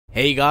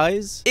Hey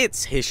guys,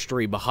 it's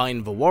History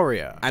Behind the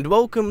Warrior, and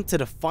welcome to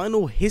the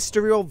final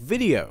History of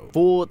video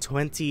for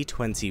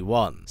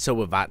 2021. So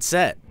with that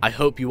said, I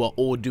hope you are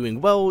all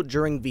doing well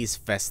during these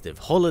festive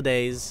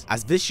holidays,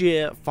 as this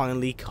year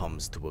finally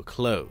comes to a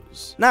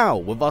close. Now,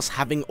 with us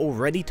having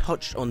already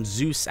touched on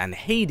Zeus and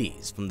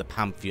Hades from the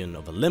Pantheon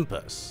of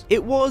Olympus,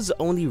 it was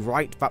only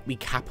right that we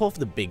cap off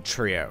the big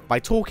trio by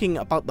talking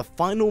about the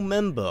final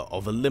member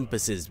of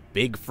Olympus's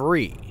Big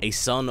Three, a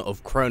son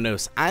of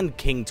Chronos and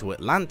king to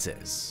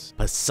Atlantis,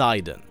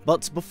 Poseidon.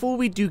 But before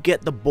we do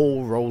get the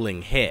ball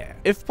rolling here,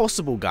 if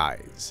possible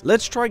guys,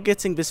 let's try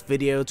getting this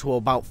video to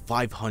about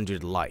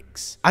 500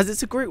 likes, as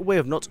it's a great way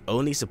of not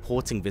only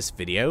supporting this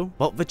video,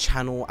 but the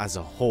channel as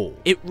a whole.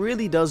 It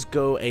really does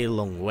go a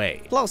long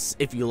way. Plus,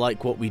 if you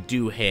like what we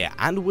do here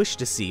and wish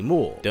to see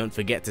more, don't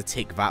forget to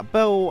tick that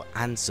bell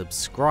and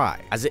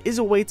subscribe, as it is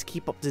a way to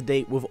keep up to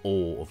date with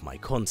all of my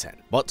content.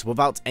 But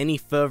without any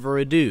further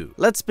ado,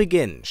 let's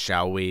begin,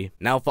 shall we?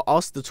 Now for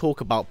us to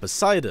talk about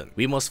Poseidon,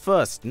 we must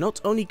first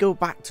not only go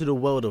back to the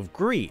world of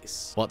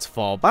Greece, but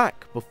far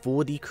back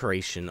before the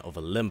creation of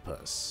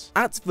Olympus.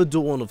 At the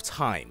dawn of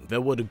time, there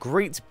were the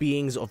great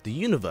beings of the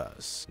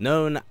universe,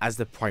 known as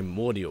the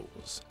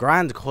primordials,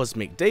 grand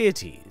cosmic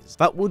deities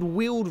that would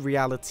wield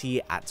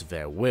reality at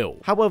their will.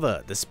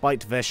 However,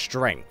 despite their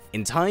strength,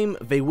 in time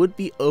they would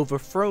be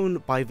overthrown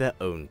by their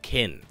own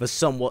kin, the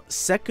somewhat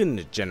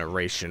second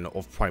generation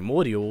of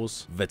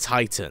primordials, the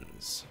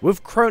Titans.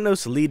 With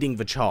Chronos leading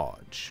the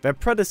charge, their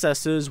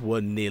predecessors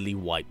were nearly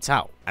wiped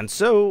out, and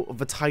so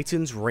the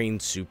Titans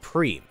reigned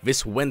supreme.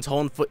 This went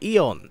on for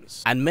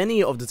eons, and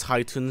many of the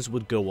Titans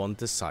would go on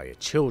to sire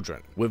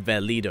children, with their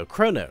leader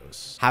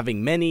Chronos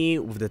having many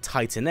with the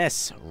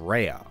Titaness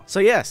Rhea. So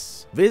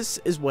yes, this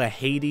is where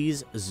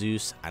Hades,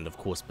 Zeus, and of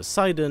course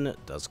Poseidon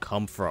does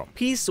come from.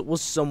 Peace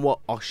was somewhat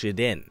ushered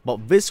in,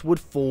 but this would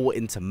fall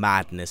into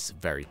madness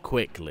very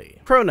quickly.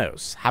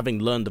 Chronos, having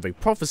learned of a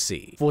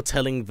prophecy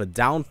foretelling the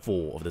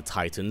downfall of the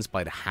Titans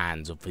by the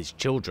hands of his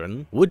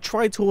children, would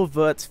try to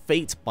avert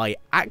fate by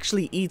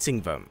actually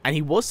eating them, and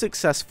he was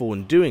successful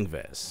in doing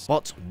this,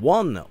 but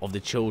one of the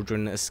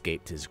children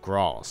escaped his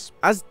grasp.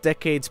 As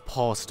decades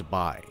passed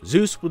by,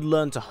 Zeus would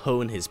learn to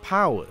hone his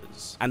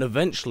powers, and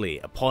eventually,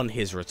 upon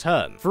his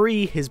return,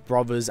 free his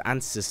brothers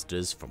and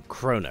sisters from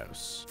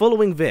Chronos.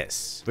 Following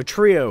this, the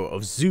trio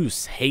of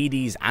Zeus,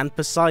 Hades, and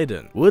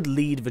Poseidon would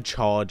lead the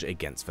charge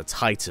against the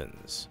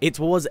Titans. It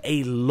was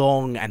a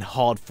long and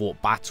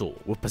hard-fought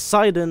battle, with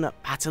Poseidon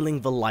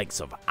battling the likes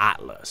of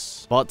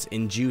Atlas. But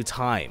in due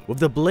time, with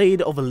the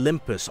blade of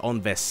Olympus on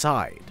their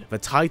side, the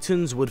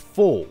Titans would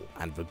fall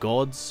and the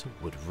gods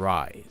would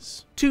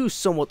rise, to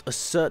somewhat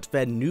assert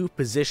their new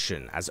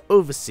position as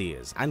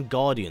overseers and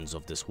guardians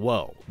of this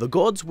world. The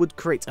gods would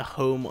create a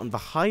home on the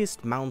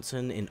highest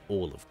mountain in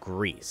all of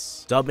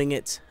Greece, dubbing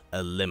it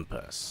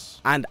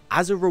Olympus. And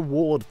as a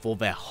reward for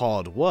their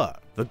hard work,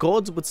 the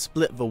gods would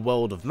split the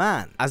world of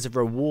man as a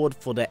reward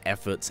for their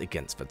efforts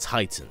against the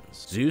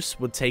Titans. Zeus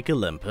would take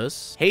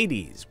Olympus,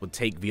 Hades would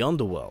take the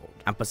underworld,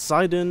 and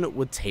Poseidon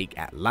would take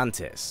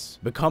Atlantis,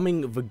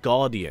 becoming the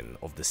guardian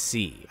of the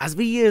sea. As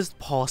the years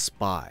passed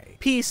by,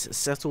 peace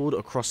settled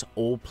across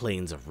all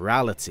planes of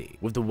reality,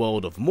 with the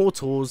world of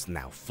mortals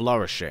now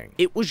flourishing.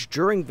 It was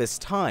during this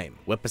time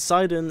where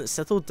Poseidon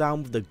settled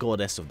down with the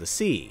goddess of the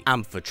sea,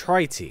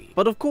 Amphitrite.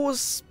 But of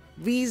course,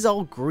 these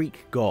are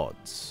Greek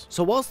gods.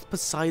 So whilst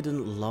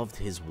Poseidon loved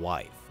his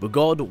wife, the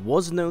god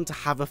was known to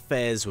have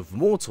affairs with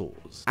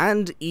mortals,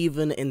 and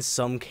even in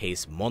some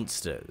case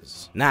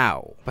monsters.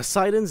 Now,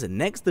 Poseidon's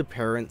next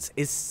appearance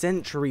is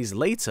centuries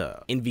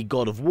later in the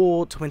God of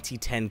War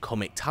 2010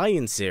 comic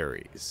tie-in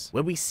series,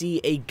 where we see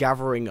a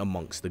gathering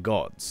amongst the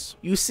gods.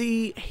 You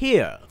see,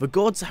 here, the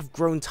gods have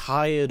grown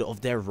tired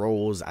of their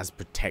roles as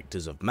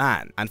protectors of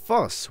man, and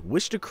thus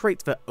wish to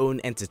create their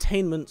own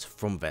entertainment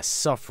from their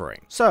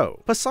suffering.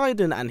 So,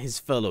 Poseidon and his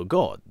fellow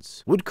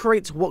gods would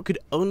create what could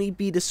only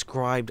be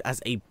described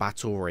as a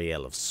battle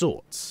royale of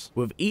sorts,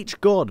 with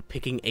each god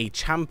picking a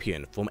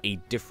champion from a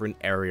different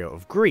area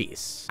of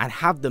Greece, and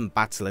have them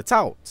battle it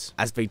out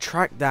as they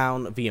track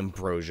down the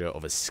ambrosia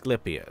of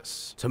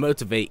Asclepius. To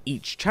motivate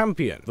each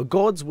champion, the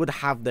gods would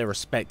have their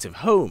respective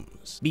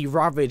homes be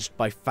ravaged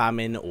by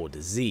famine or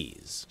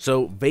disease,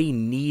 so they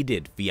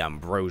needed the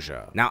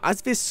ambrosia. Now,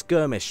 as this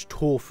skirmish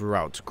tore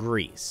throughout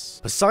Greece,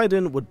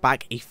 Poseidon would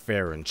back a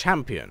Pharaoh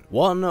champion,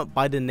 one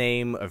by the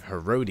name of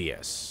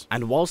Herodias,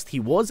 and whilst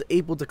he was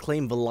able to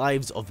claim the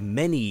lives of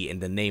many in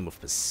the name of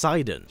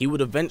Poseidon, he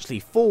would eventually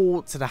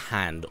fall to the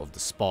hand of the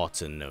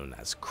Spartan known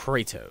as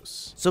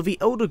Kratos. So the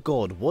elder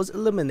god was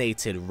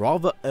eliminated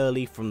rather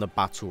early from the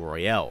battle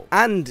royale,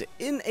 and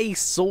in a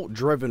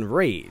salt-driven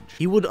rage,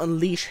 he would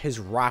unleash his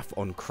wrath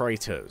on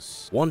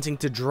Kratos, wanting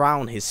to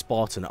drown his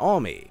Spartan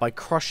army by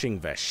crushing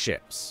their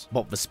ships.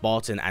 But the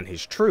Spartan and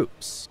his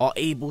troops are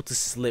able to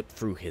slip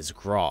through his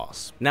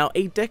grasp. Now,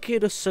 a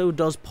decade or so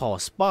does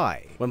pass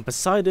by when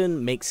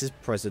Poseidon makes his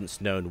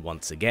presence known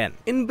once again.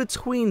 In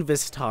between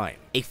this time,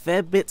 A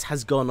fair bit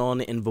has gone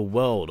on in the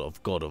world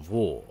of God of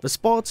War. The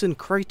Spartan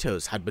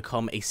Kratos had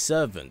become a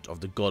servant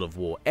of the God of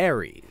War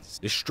Ares,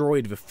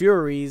 destroyed the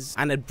Furies,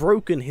 and had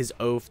broken his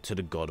oath to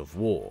the God of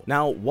War.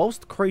 Now,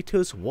 whilst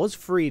Kratos was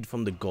freed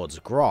from the god's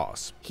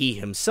grasp, he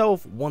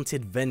himself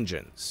wanted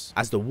vengeance,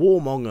 as the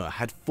warmonger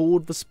had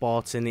fooled the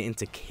Spartan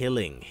into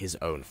killing his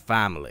own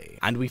family.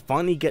 And we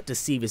finally get to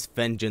see this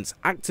vengeance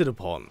acted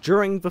upon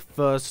during the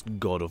first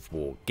God of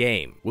War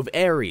game, with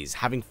Ares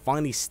having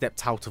finally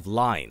stepped out of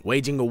line,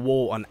 waging a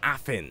war on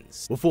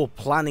Athens, before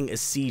planning a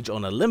siege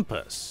on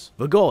Olympus.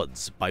 The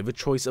gods, by the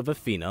choice of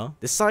Athena,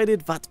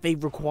 decided that they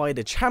required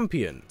a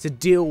champion to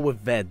deal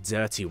with their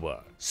dirty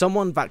work.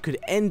 Someone that could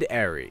end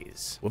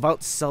Ares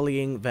without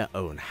sullying their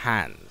own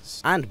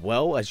hands. And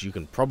well, as you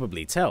can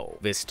probably tell,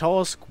 this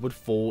task would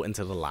fall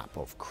into the lap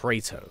of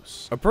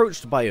Kratos.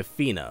 Approached by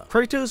Athena,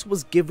 Kratos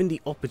was given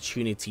the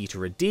opportunity to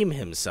redeem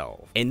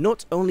himself in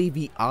not only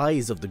the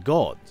eyes of the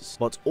gods,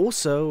 but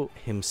also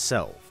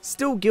himself.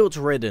 Still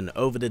guilt-ridden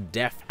over the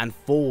death and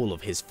fall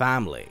of his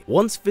family,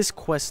 once this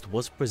quest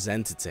was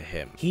presented to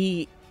him,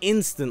 he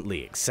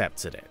instantly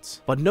accepted it.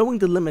 But knowing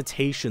the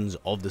limitations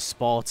of the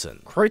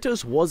Spartan,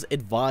 Kratos was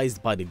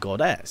advised by the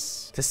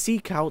goddess to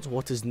seek out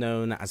what is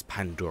known as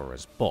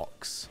Pandora's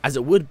box, as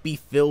it would be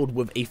filled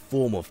with a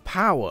form of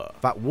power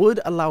that would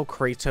allow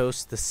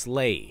Kratos to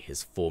slay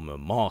his former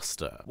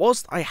master.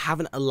 Whilst I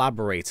haven't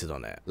elaborated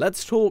on it,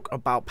 let's talk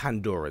about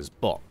Pandora's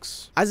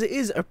box, as it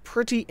is a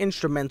pretty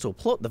instrumental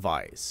plot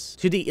device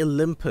to the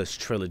Olympus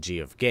trilogy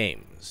of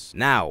games.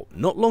 Now,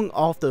 not long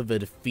after the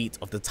defeat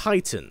of the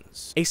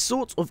Titans, a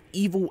sort of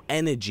evil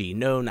energy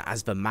known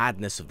as the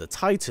madness of the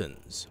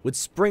Titans would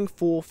spring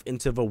forth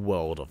into the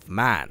world of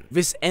man.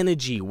 This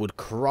energy would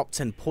corrupt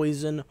and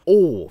poison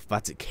all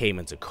that it came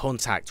into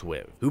contact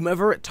with.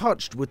 Whomever it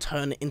touched would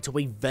turn into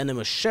a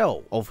venomous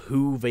shell of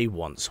who they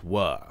once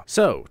were.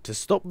 So, to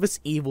stop this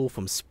evil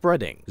from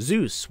spreading,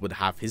 Zeus would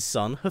have his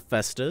son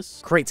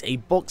Hephaestus create a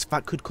box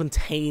that could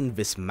contain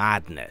this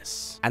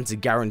madness, and to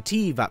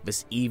guarantee that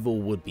this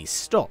evil would be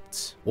stopped,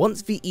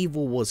 once the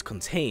evil was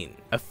contained,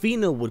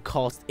 Athena would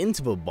cast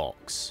into the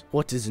box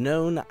what is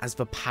known as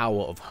the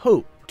power of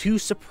hope to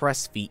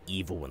suppress the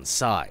evil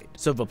inside.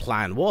 So the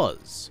plan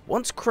was,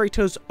 once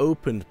Kratos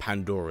opened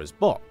Pandora's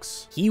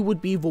box, he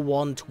would be the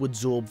one to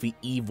absorb the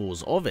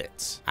evils of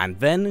it, and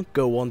then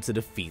go on to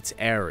defeat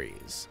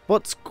Ares.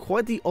 But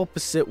quite the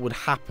opposite would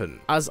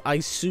happen, as I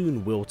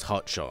soon will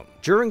touch on.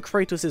 During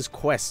Kratos'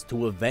 quest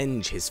to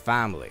avenge his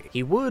family,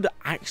 he would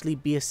actually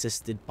be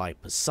assisted by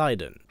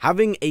Poseidon,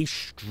 having a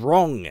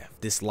strong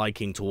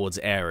disliking towards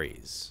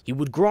Ares. He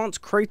would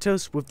grant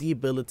Kratos with the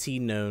ability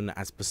known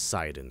as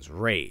Poseidon's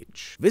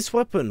Rage. This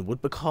weapon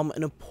would become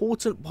an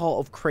important part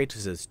of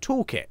Kratos'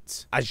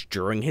 toolkit, as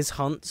during his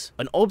hunt,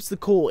 an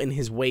obstacle in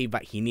his way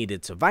that he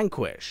needed to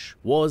vanquish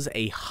was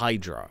a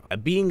Hydra, a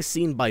being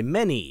seen by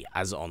many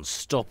as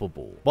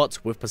unstoppable. But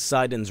with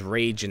Poseidon's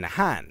Rage in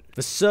hand,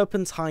 the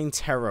serpentine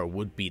terror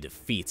would be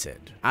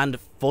defeated, and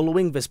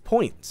following this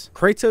point,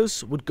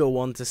 Kratos would go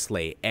on to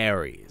slay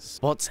Ares.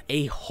 But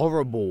a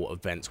horrible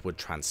event would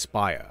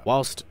transpire.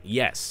 Whilst,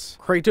 yes,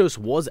 Kratos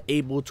was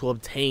able to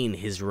obtain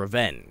his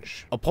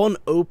revenge, upon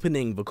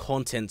opening the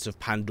contents of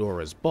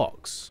Pandora's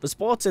box, the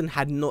Spartan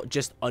had not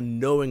just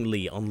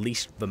unknowingly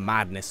unleashed the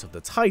madness of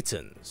the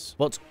Titans,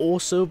 but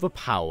also the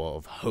power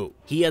of hope.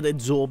 He had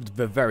absorbed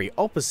the very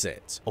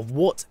opposite of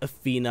what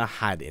Athena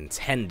had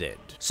intended.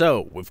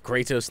 So, with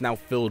Kratos now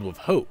filled with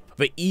hope,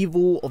 the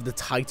evil of the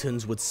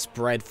Titans would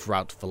spread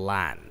throughout the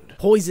land,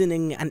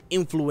 poisoning and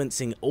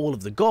influencing all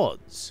of the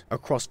gods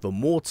across the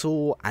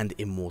mortal and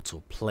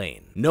immortal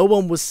plane. No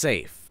one was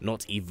safe,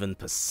 not even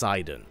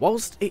Poseidon.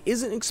 Whilst it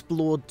isn't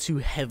explored too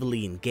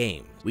heavily in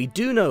games, we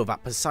do know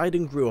that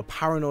Poseidon grew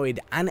paranoid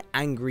and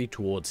angry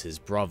towards his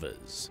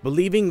brothers,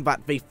 believing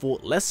that they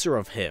thought lesser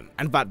of him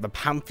and that the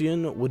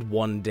Pantheon would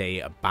one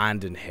day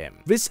abandon him.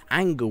 This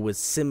anger would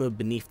simmer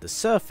beneath the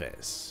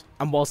surface,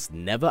 and whilst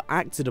never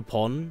acted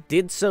upon,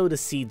 did sow the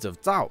seeds of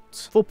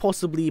doubt for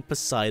possibly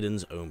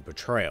Poseidon's own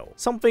betrayal,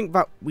 something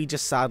that we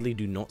just sadly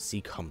do not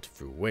see come to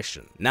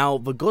fruition. Now,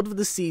 the God of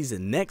the Sea's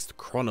next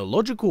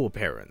chronological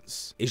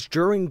appearance is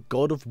during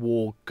God of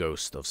War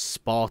Ghost of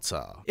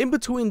Sparta. In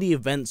between the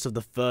events of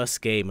the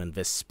first game and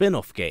this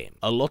spin-off game,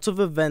 a lot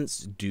of events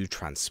do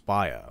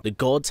transpire. The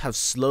gods have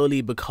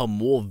slowly become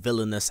more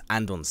villainous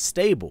and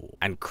unstable,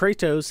 and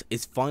Kratos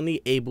is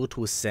finally able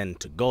to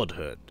ascend to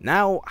godhood,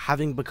 now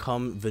having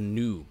become the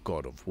new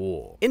God of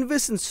War. In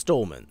this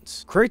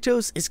installment,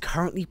 Kratos is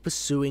currently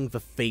pursuing the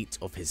fate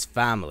of his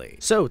family,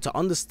 so to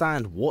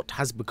understand what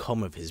has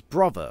become of his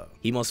brother,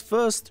 he must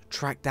first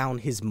track down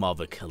his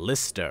mother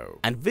Callisto,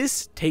 and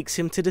this takes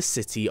him to the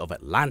city of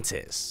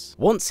Atlantis.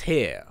 Once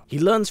here, he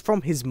learns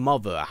from his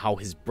mother how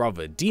his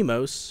brother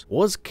Deimos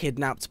was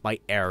kidnapped by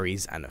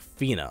Ares and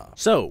Athena.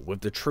 So,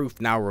 with the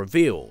truth now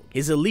revealed,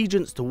 his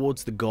allegiance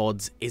towards the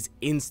gods is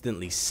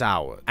instantly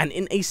soured, and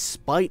in a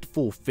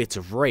spiteful fit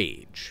of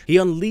rage, he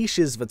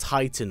unleashes the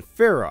Titan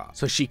Fira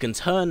so she can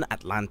turn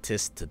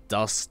Atlantis to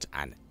dust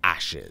and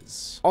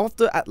ashes.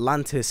 After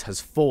Atlantis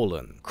has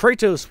fallen,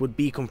 Kratos would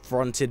be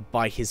confronted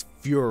by his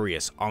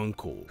furious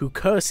uncle, who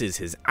curses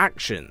his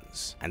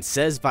actions and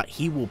says that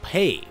he will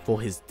pay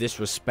for his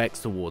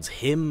disrespect towards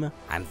him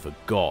and the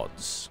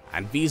gods.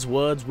 And these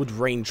words would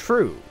reign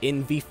true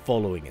in the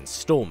following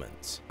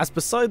installment, as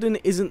Poseidon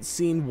isn't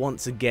seen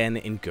once again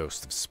in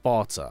Ghost of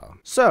Sparta.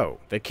 So,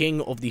 the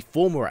king of the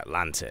former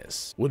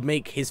Atlantis would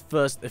make his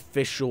first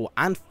official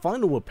and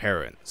final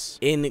appearance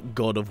in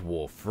God of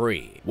War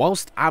 3.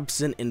 Whilst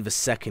absent in the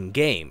second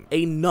game,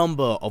 a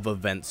number of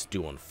events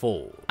do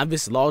unfold, and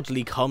this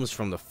largely comes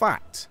from the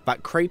fact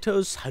that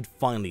Kratos had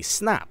finally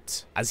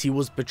snapped, as he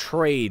was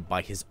betrayed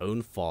by his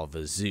own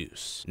father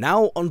Zeus.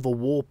 Now on the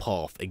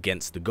warpath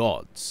against the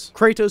gods,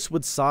 Kratos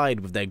would side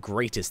with their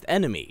greatest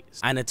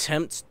enemies and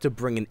attempt to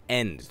bring an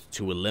end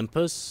to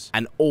Olympus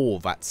and all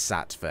that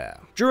sat there.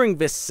 During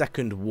this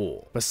second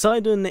war,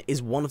 Poseidon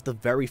is one of the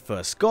very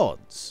first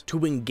gods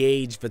to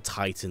engage the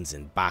Titans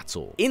in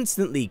battle,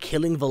 instantly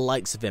killing the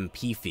likes of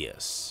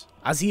Epimetheus.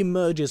 As he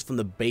emerges from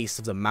the base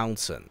of the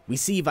mountain, we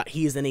see that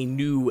he is in a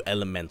new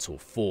elemental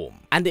form,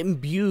 and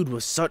imbued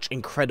with such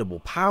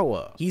incredible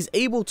power, he's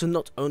able to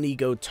not only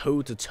go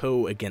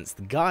toe-to-toe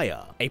against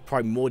Gaia, a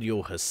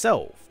primordial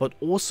herself, but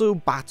also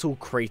battle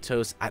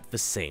Kratos at the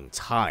same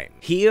time.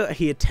 Here,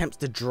 he attempts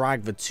to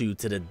drag the two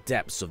to the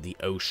depths of the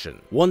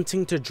ocean,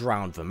 wanting to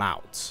drown them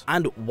out,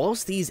 and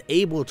whilst he's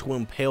able to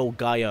impale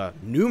Gaia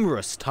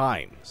numerous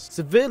times,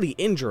 severely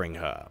injuring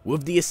her,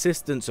 with the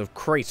assistance of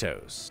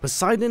Kratos,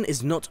 Poseidon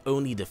is not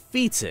only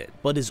defeated,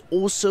 but is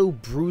also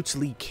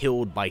brutally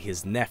killed by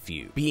his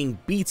nephew, being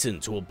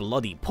beaten to a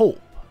bloody pulp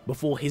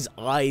before his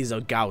eyes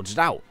are gouged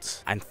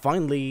out, and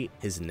finally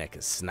his neck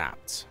is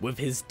snapped. With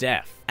his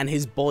death and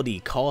his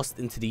body cast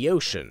into the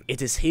ocean,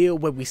 it is here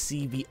where we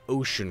see the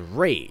ocean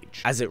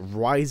rage as it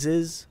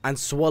rises and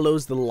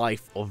swallows the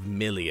life of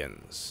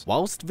millions.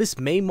 Whilst this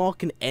may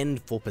mark an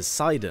end for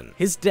Poseidon,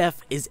 his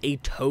death is a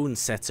tone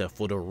setter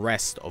for the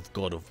rest of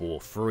God of War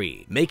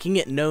 3, making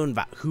it known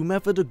that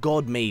whomever the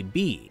god may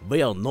be,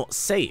 they are not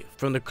safe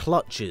from the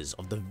clutches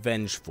of the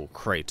vengeful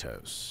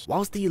Kratos.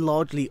 Whilst he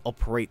largely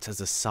operates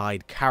as a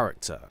side character,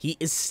 he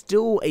is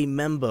still a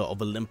member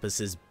of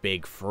Olympus's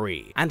Big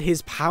Three, and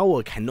his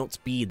power cannot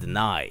be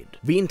denied.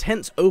 The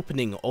intense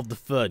opening of the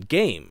third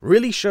game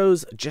really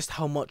shows just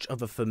how much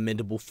of a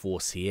formidable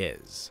force he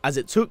is, as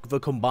it took the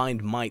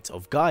combined might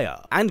of Gaia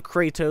and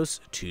Kratos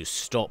to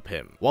stop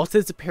him. Whilst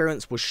his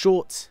appearance was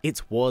short,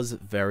 it was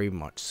very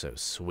much so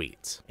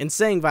sweet. In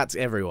saying that,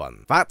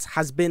 everyone, that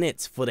has been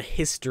it for the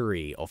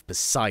history of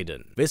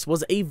Poseidon. This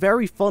was a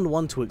very fun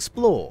one to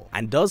explore,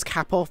 and does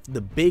cap off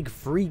the big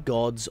three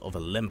gods of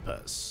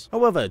Olympus.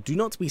 However, do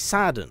not be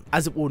saddened,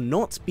 as it will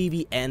not be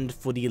the end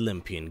for the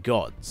Olympian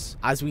gods,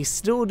 as we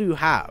still do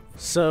have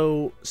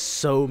so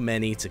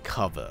many to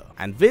cover,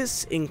 and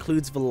this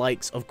includes the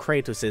likes of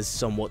Kratos'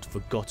 somewhat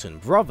forgotten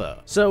brother,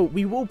 so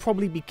we will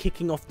probably be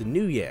kicking off the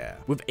new year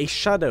with a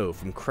shadow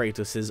from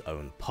Kratos'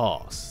 own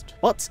past.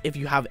 But if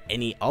you have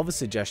any other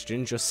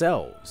suggestions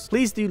yourselves,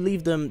 please do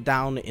leave them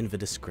down in the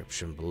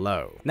description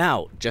below.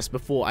 Now, just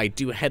before I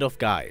do head off,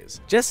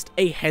 guys, just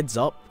a heads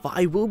up that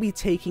I will be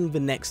taking the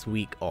next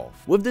week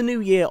off. With the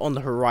new year on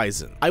the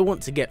horizon, I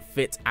want to get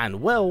fit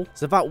and well,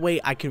 so that way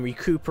I can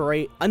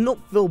recuperate and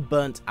not feel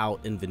burnt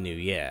out in the new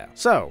year.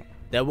 So,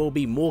 there will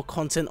be more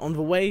content on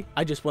the way.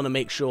 I just want to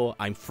make sure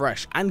I'm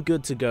fresh and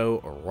good to go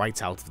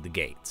right out of the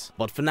gate.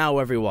 But for now,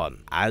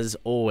 everyone, as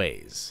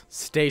always,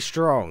 stay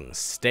strong,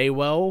 stay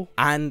well,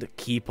 and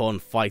keep on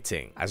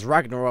fighting as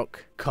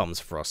Ragnarok comes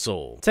for us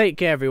all. Take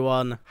care,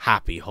 everyone.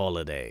 Happy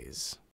holidays.